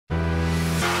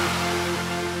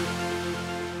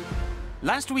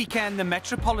Last weekend, the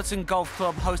Metropolitan Golf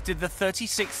Club hosted the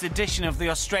 36th edition of the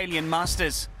Australian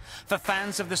Masters. For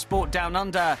fans of the sport down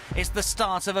under, it's the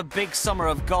start of a big summer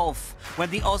of golf, when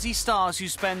the Aussie stars who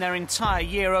spend their entire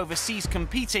year overseas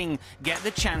competing get the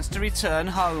chance to return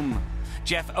home.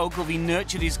 Geoff Ogilvy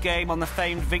nurtured his game on the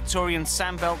famed Victorian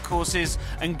Sandbelt courses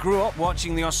and grew up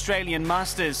watching the Australian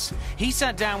Masters. He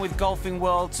sat down with Golfing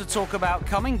World to talk about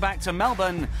coming back to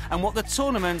Melbourne and what the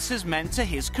tournament has meant to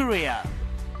his career.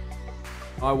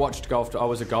 I watched golf. I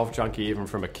was a golf junkie even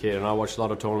from a kid, and I watched a lot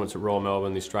of tournaments at Royal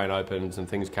Melbourne, the Australian Opens and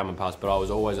things coming past, but I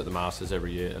was always at the Masters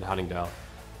every year at Huntingdale.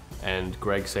 And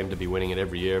Greg seemed to be winning it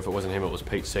every year. If it wasn't him, it was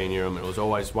Pete Senior, and it was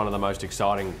always one of the most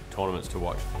exciting tournaments to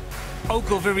watch.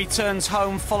 Ogilvy returns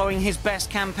home following his best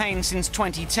campaign since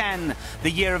 2010, the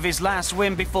year of his last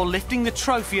win before lifting the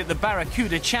trophy at the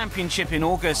Barracuda Championship in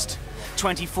August.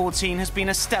 2014 has been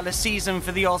a stellar season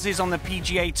for the Aussies on the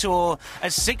PGA Tour,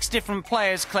 as 6 different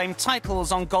players claim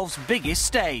titles on golf's biggest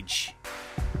stage.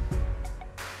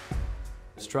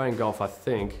 Australian golf, I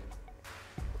think,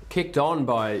 kicked on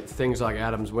by things like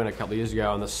Adam's win a couple of years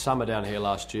ago and the summer down here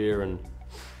last year, and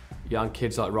young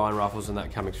kids like Ryan Ruffles and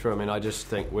that coming through. I mean, I just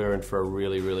think we're in for a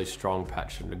really, really strong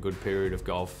patch and a good period of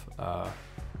golf.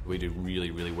 We do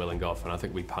really, really well in golf, and I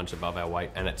think we punch above our weight,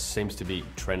 and it seems to be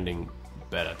trending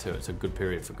better too. It's a good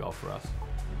period for golf for us.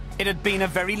 It had been a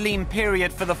very lean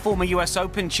period for the former US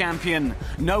Open champion.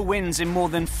 No wins in more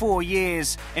than 4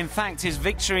 years. In fact, his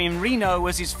victory in Reno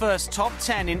was his first top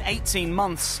 10 in 18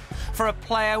 months. For a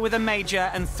player with a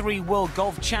major and 3 World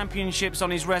Golf Championships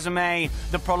on his resume,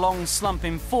 the prolonged slump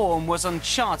in form was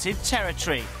uncharted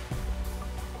territory.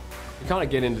 You kind of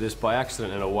get into this by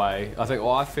accident in a way. I think,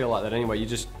 well, I feel like that anyway. You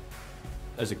just,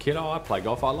 as a kid, oh, I play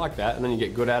golf, I like that, and then you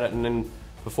get good at it, and then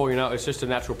before you know it, it's just a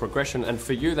natural progression. And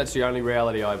for you, that's the only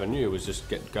reality I ever knew, was just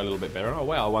go a little bit better. Oh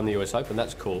wow, I won the US Open,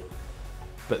 that's cool.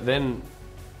 But then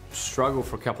struggle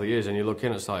for a couple of years, and you look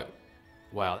in, it's like,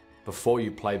 wow. Before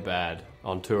you play bad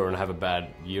on tour and have a bad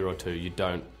year or two, you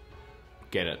don't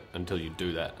get it until you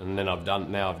do that. And then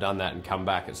now I've done that and come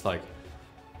back. It's like,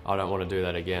 I don't want to do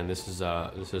that again. This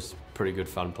is pretty good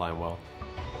fun playing well.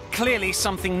 Clearly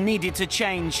something needed to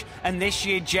change, and this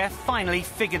year Geoff finally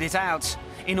figured it out.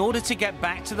 In order to get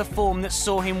back to the form that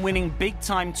saw him winning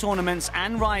big-time tournaments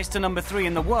and rise to number 3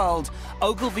 in the world,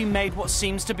 Ogilvy made what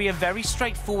seems to be a very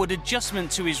straightforward adjustment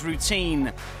to his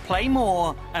routine: play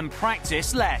more and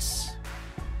practice less.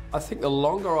 I think the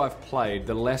longer I've played,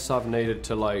 the less I've needed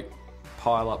to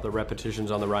pile up the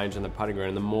repetitions on the range and the putting green,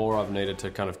 and the more I've needed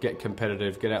to kind of get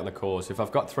competitive, get out on the course. If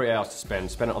I've got 3 hours to spend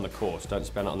it on the course, don't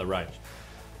spend it on the range.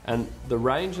 And the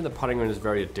range and the putting green is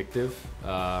very addictive.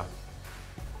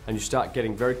 And you start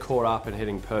getting very caught up in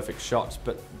hitting perfect shots,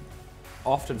 but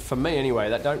often, for me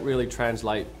anyway, that don't really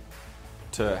translate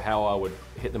to how I would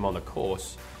hit them on the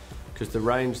course, because the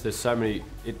range, there's so many,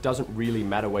 it doesn't really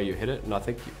matter where you hit it, and I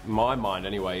think my mind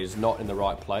anyway is not in the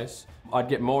right place. I'd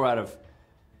get more out of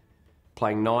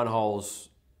playing 9 holes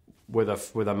with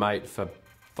a mate for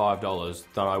 $5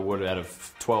 than I would out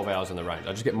of 12 hours in the range.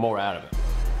 I just get more out of it.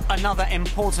 Another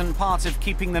important part of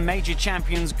keeping the major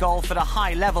champions golf at a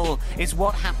high level is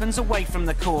what happens away from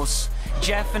the course.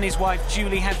 Geoff and his wife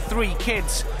Julie have 3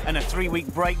 kids, and a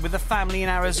 3-week break with the family in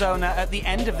Arizona at the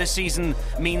end of the season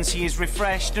means he is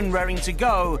refreshed and raring to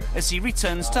go as he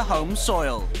returns to home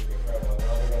soil.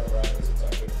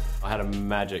 I had a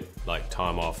magic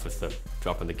time off with the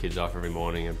dropping the kids off every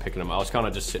morning and picking them. I was kind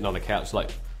of just sitting on the couch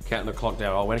counting the clock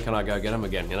down. Oh, when can I go get them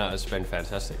again? You know, it's been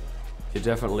fantastic. You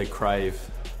definitely crave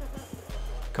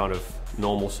kind of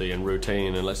normalcy and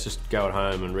routine, and let's just go at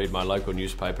home and read my local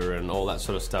newspaper and all that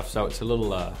sort of stuff. So it's a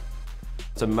little,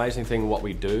 it's an amazing thing what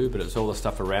we do, but it's all the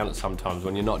stuff around it sometimes.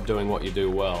 When you're not doing what you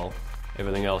do well,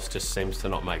 everything else just seems to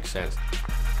not make sense.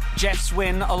 Geoff's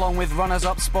win, along with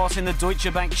runners-up spot in the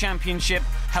Deutsche Bank Championship,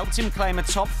 helped him claim a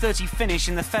top 30 finish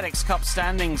in the FedEx Cup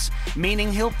standings,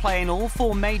 meaning he'll play in all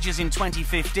 4 majors in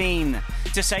 2015.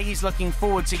 To say he's looking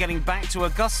forward to getting back to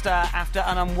Augusta after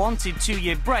an unwanted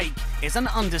 2-year break is an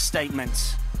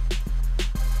understatement.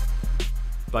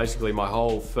 Basically, my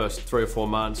whole first 3 or 4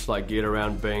 months geared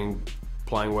around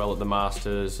playing well at the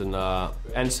Masters and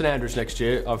St Andrews next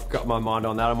year. I've got my mind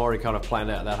on that. I'm already kind of planned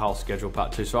out that whole schedule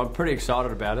part too, so I'm pretty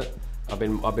excited about it. I've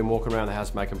been walking around the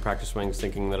house making practice swings,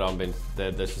 thinking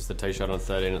that this is the tee shot on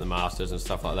 13 at the Masters and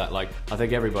stuff like that. I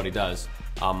think everybody does,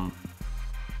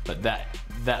 but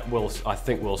that will, I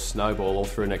think, will snowball all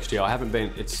through next year.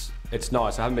 It's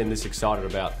nice. I haven't been this excited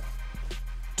about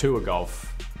tour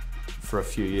golf for a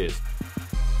few years.